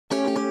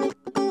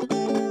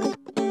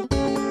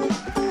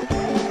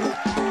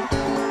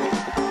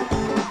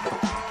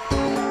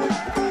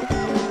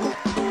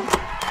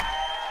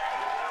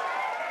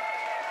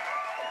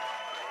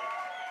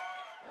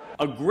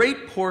A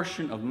great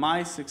portion of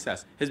my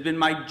success has been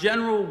my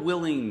general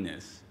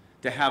willingness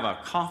to have a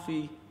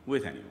coffee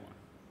with anyone.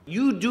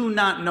 You do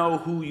not know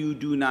who you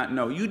do not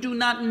know. You do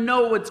not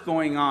know what's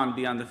going on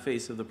beyond the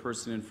face of the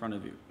person in front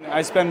of you.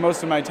 I spend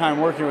most of my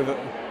time working with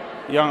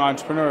young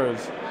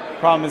entrepreneurs.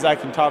 Problem is I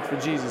can talk for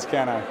Jesus,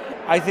 can't I?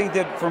 I think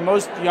that for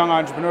most young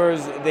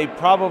entrepreneurs, they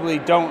probably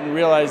don't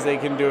realize they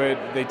can do it.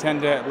 They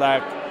tend to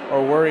lack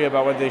or worry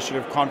about whether they should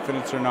have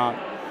confidence or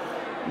not.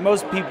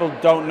 Most people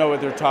don't know what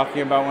they're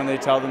talking about when they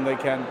tell them they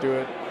can't do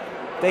it.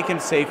 They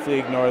can safely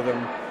ignore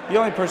them. The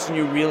only person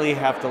you really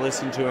have to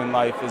listen to in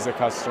life is a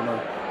customer.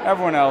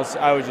 Everyone else,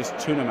 I would just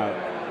tune them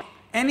out.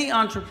 Any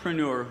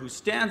entrepreneur who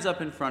stands up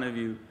in front of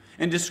you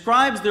and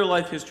describes their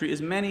life history,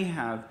 as many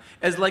have,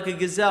 as like a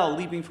gazelle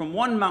leaping from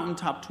one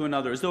mountaintop to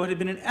another, as though it had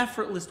been an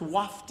effortless,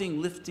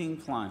 wafting, lifting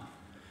climb,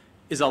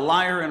 is a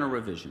liar and a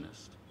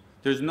revisionist.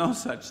 There's no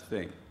such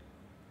thing.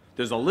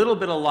 There's a little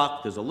bit of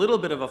luck, there's a little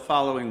bit of a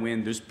following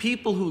wind, there's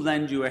people who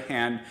lend you a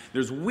hand,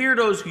 there's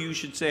weirdos who you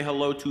should say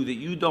hello to that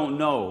you don't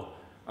know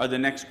are the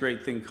next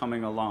great thing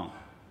coming along.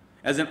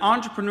 As an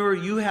entrepreneur,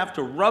 you have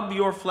to rub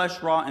your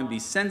flesh raw and be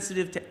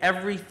sensitive to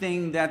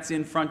everything that's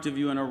in front of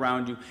you and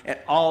around you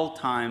at all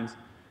times,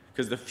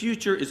 because the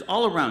future is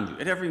all around you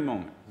at every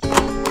moment.